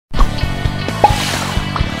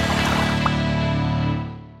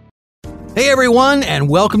Hey everyone, and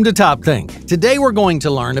welcome to Top Think. Today we're going to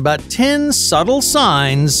learn about 10 subtle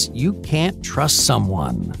signs you can't trust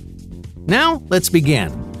someone. Now, let's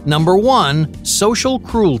begin. Number 1. Social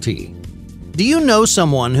cruelty. Do you know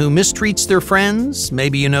someone who mistreats their friends?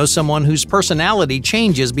 Maybe you know someone whose personality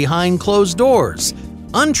changes behind closed doors.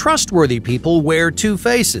 Untrustworthy people wear two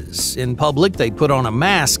faces. In public, they put on a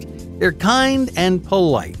mask. They're kind and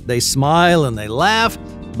polite. They smile and they laugh.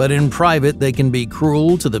 But in private, they can be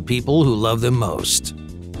cruel to the people who love them most.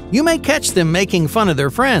 You may catch them making fun of their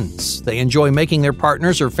friends. They enjoy making their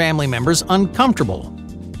partners or family members uncomfortable.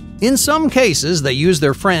 In some cases, they use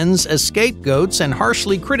their friends as scapegoats and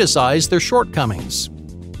harshly criticize their shortcomings.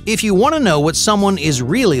 If you want to know what someone is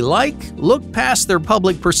really like, look past their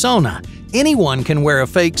public persona. Anyone can wear a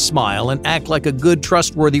fake smile and act like a good,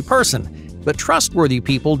 trustworthy person, but trustworthy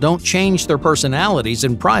people don't change their personalities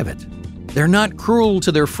in private. They're not cruel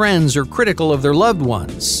to their friends or critical of their loved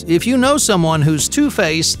ones. If you know someone who's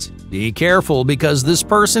two-faced, be careful because this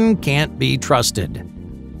person can't be trusted.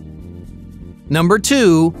 Number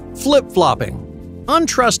 2. Flip-flopping.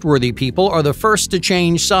 Untrustworthy people are the first to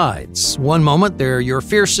change sides. One moment they're your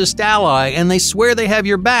fiercest ally and they swear they have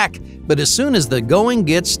your back, but as soon as the going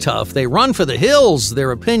gets tough, they run for the hills,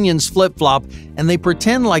 their opinions flip-flop, and they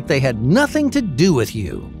pretend like they had nothing to do with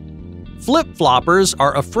you. Flip-floppers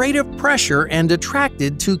are afraid of pressure and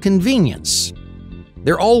attracted to convenience.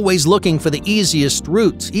 They're always looking for the easiest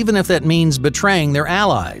route, even if that means betraying their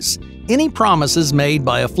allies. Any promises made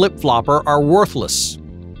by a flip-flopper are worthless.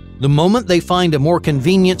 The moment they find a more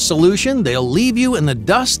convenient solution, they'll leave you in the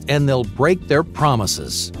dust and they'll break their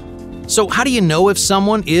promises. So how do you know if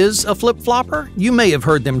someone is a flip-flopper? You may have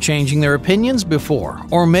heard them changing their opinions before,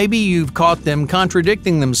 or maybe you've caught them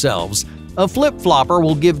contradicting themselves. A flip-flopper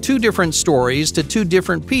will give two different stories to two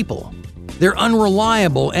different people. They're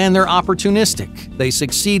unreliable and they're opportunistic. They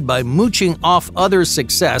succeed by mooching off others'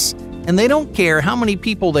 success, and they don't care how many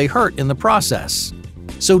people they hurt in the process.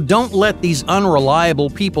 So don't let these unreliable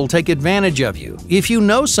people take advantage of you. If you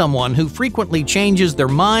know someone who frequently changes their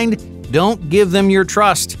mind, don't give them your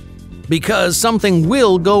trust, because something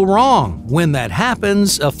will go wrong. When that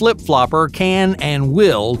happens, a flip-flopper can and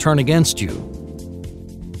will turn against you.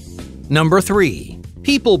 Number 3.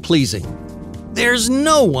 People-pleasing. There's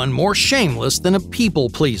no one more shameless than a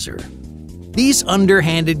people-pleaser. These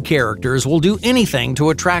underhanded characters will do anything to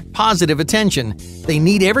attract positive attention. They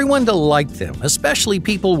need everyone to like them, especially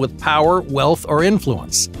people with power, wealth, or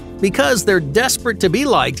influence. Because they're desperate to be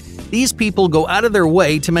liked, these people go out of their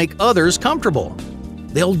way to make others comfortable.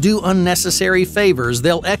 They'll do unnecessary favors,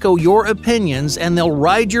 they'll echo your opinions, and they'll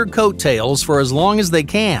ride your coattails for as long as they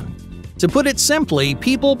can. To put it simply,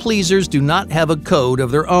 people-pleasers do not have a code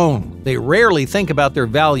of their own. They rarely think about their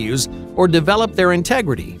values or develop their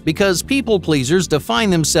integrity because people-pleasers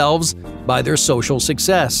define themselves by their social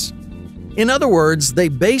success. In other words, they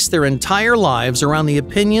base their entire lives around the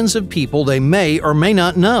opinions of people they may or may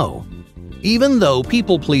not know. Even though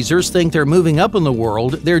people-pleasers think they're moving up in the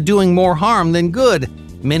world, they're doing more harm than good.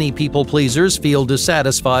 Many people-pleasers feel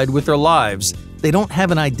dissatisfied with their lives. They don't have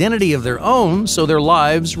an identity of their own, so their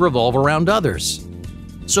lives revolve around others.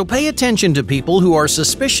 So pay attention to people who are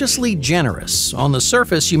suspiciously generous. On the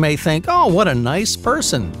surface, you may think, oh, what a nice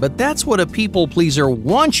person, but that's what a people-pleaser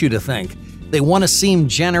wants you to think. They want to seem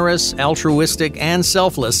generous, altruistic, and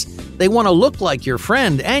selfless. They want to look like your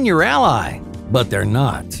friend and your ally, but they're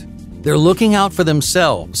not. They're looking out for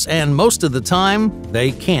themselves, and most of the time,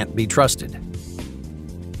 they can't be trusted.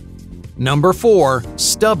 Number 4.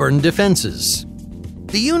 Stubborn defenses.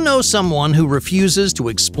 Do you know someone who refuses to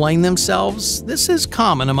explain themselves? This is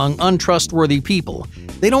common among untrustworthy people.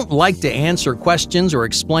 They don't like to answer questions or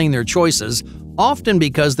explain their choices, often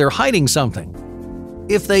because they're hiding something.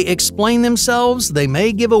 If they explain themselves, they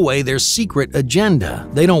may give away their secret agenda.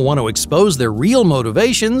 They don't want to expose their real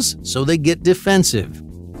motivations, so they get defensive.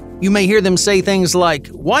 You may hear them say things like,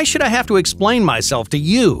 "Why should I have to explain myself to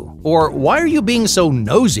you?" Or "Why are you being so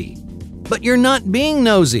nosy?" But you're not being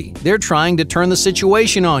nosy. They're trying to turn the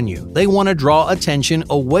situation on you. They want to draw attention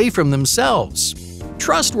away from themselves.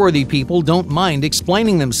 Trustworthy people don't mind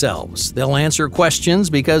explaining themselves. They'll answer questions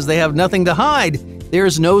because they have nothing to hide.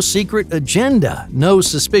 There's no secret agenda, no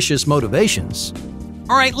suspicious motivations.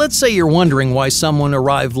 Alright, let's say you're wondering why someone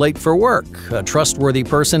arrived late for work. A trustworthy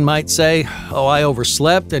person might say, "Oh, I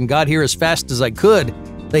overslept and got here as fast as I could."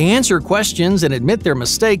 They answer questions and admit their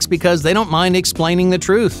mistakes because they don't mind explaining the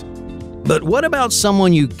truth. But what about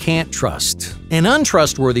someone you can't trust? An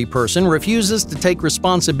untrustworthy person refuses to take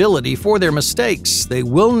responsibility for their mistakes. They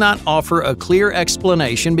will not offer a clear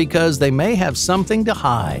explanation because they may have something to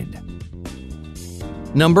hide.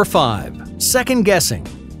 Number 5. Second guessing.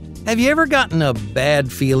 Have you ever gotten a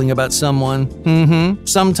bad feeling about someone?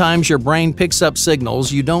 Sometimes your brain picks up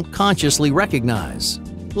signals you don't consciously recognize.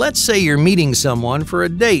 Let's say you're meeting someone for a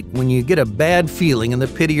date when you get a bad feeling in the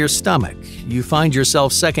pit of your stomach. You find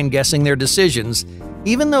yourself second-guessing their decisions.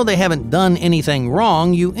 Even though they haven't done anything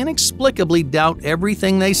wrong, you inexplicably doubt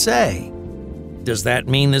everything they say. Does that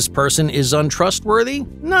mean this person is untrustworthy?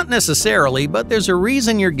 Not necessarily, but there's a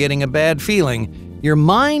reason you're getting a bad feeling. Your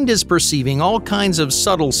mind is perceiving all kinds of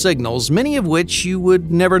subtle signals, many of which you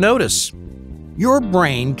would never notice. Your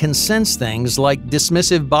brain can sense things like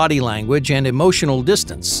dismissive body language and emotional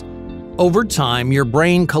distance. Over time, your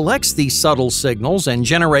brain collects these subtle signals and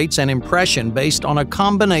generates an impression based on a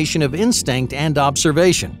combination of instinct and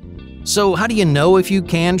observation. So how do you know if you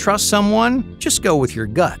can trust someone? Just go with your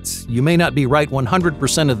gut. You may not be right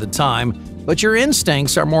 100% of the time, but your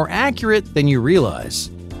instincts are more accurate than you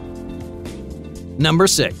realize. Number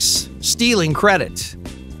 6. Stealing credit.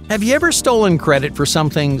 Have you ever stolen credit for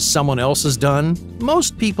something someone else has done?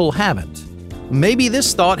 Most people haven't. Maybe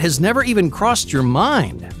this thought has never even crossed your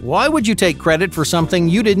mind. Why would you take credit for something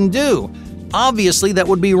you didn't do? Obviously, that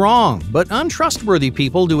would be wrong, but untrustworthy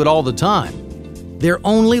people do it all the time. They're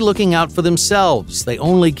only looking out for themselves. They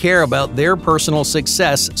only care about their personal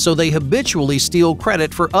success, so they habitually steal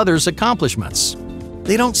credit for others' accomplishments.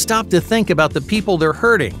 They don't stop to think about the people they're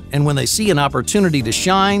hurting, and when they see an opportunity to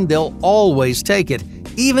shine, they'll always take it,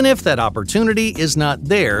 even if that opportunity is not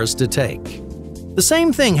theirs to take. The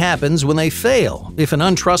same thing happens when they fail. If an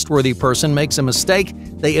untrustworthy person makes a mistake,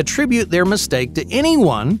 they attribute their mistake to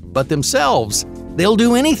anyone but themselves. They'll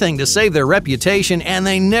do anything to save their reputation, and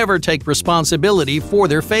they never take responsibility for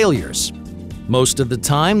their failures. Most of the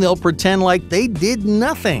time, they'll pretend like they did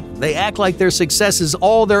nothing. They act like their success is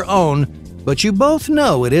all their own, but you both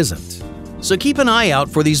know it isn't. So keep an eye out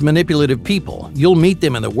for these manipulative people. You'll meet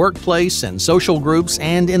them in the workplace and social groups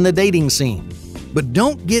and in the dating scene. But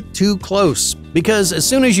don't get too close, because as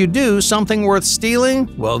soon as you do something worth stealing,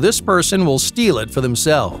 well, this person will steal it for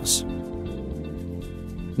themselves.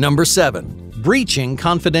 Number 7. Breaching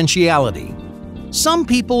confidentiality. Some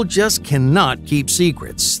people just cannot keep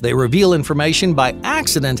secrets. They reveal information by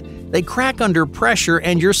accident, they crack under pressure,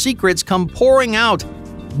 and your secrets come pouring out.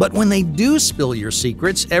 But when they do spill your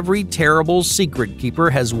secrets, every terrible secret keeper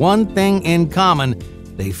has one thing in common.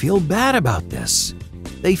 They feel bad about this.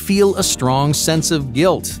 They feel a strong sense of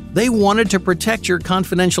guilt. They wanted to protect your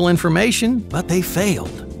confidential information, but they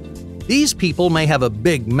failed. These people may have a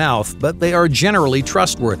big mouth, but they are generally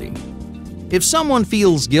trustworthy. If someone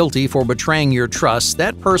feels guilty for betraying your trust,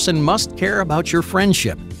 that person must care about your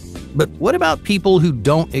friendship. But what about people who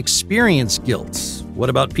don't experience guilt? What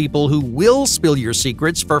about people who will spill your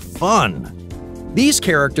secrets for fun? These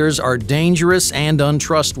characters are dangerous and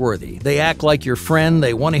untrustworthy. They act like your friend,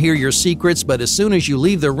 they want to hear your secrets, but as soon as you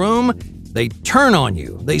leave the room, they turn on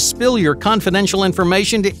you. They spill your confidential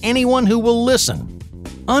information to anyone who will listen.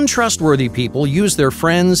 Untrustworthy people use their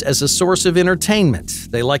friends as a source of entertainment.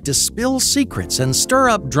 They like to spill secrets and stir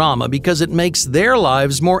up drama because it makes their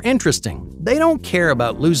lives more interesting. They don't care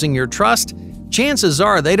about losing your trust. Chances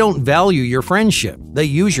are they don't value your friendship. They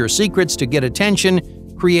use your secrets to get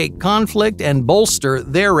attention, create conflict, and bolster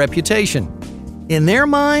their reputation. In their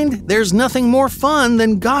mind, there's nothing more fun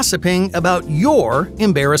than gossiping about your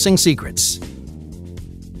embarrassing secrets.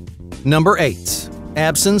 Number 8.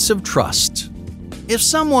 Absence of trust. If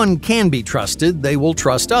someone can be trusted, they will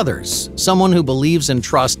trust others. Someone who believes in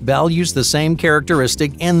trust values the same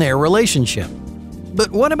characteristic in their relationship. But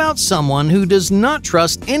what about someone who does not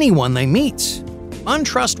trust anyone they meet?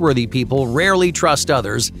 Untrustworthy people rarely trust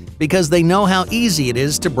others because they know how easy it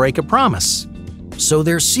is to break a promise. So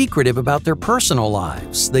they're secretive about their personal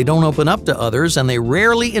lives. They don't open up to others, and they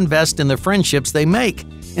rarely invest in the friendships they make.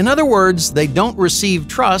 In other words, they don't receive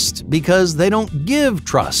trust because they don't give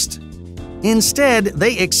trust. Instead,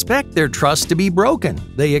 they expect their trust to be broken.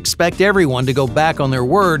 They expect everyone to go back on their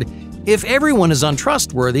word. If everyone is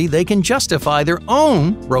untrustworthy, they can justify their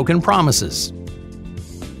own broken promises.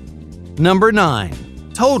 Number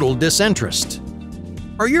 9. Total disinterest.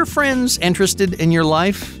 Are your friends interested in your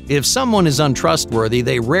life? If someone is untrustworthy,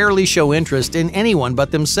 they rarely show interest in anyone but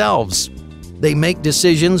themselves. They make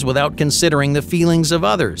decisions without considering the feelings of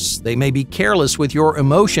others. They may be careless with your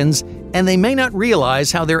emotions, and they may not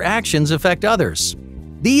realize how their actions affect others.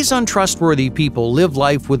 These untrustworthy people live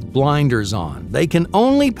life with blinders on. They can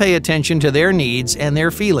only pay attention to their needs and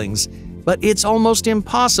their feelings, but it's almost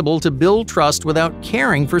impossible to build trust without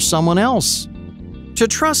caring for someone else. To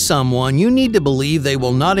trust someone, you need to believe they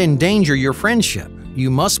will not endanger your friendship.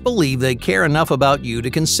 You must believe they care enough about you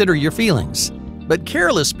to consider your feelings. But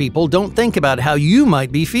careless people don't think about how you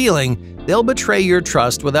might be feeling. They'll betray your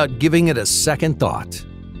trust without giving it a second thought.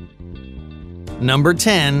 Number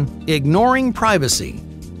 10. Ignoring privacy.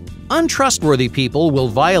 Untrustworthy people will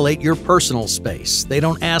violate your personal space. They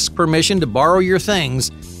don't ask permission to borrow your things.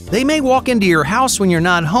 They may walk into your house when you're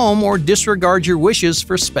not home or disregard your wishes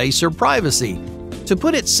for space or privacy. To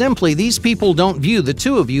put it simply, these people don't view the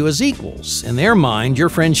two of you as equals. In their mind, your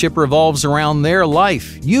friendship revolves around their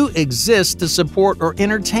life. You exist to support or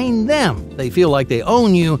entertain them. They feel like they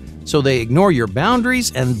own you, so they ignore your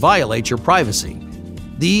boundaries and violate your privacy.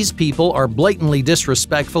 These people are blatantly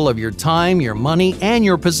disrespectful of your time, your money, and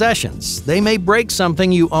your possessions. They may break something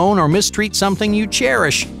you own or mistreat something you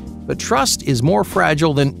cherish, but trust is more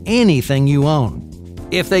fragile than anything you own.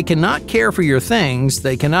 If they cannot care for your things,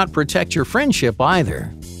 they cannot protect your friendship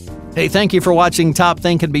either. Hey, thank you for watching Top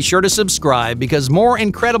Think, and be sure to subscribe because more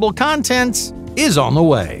incredible content is on the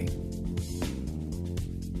way.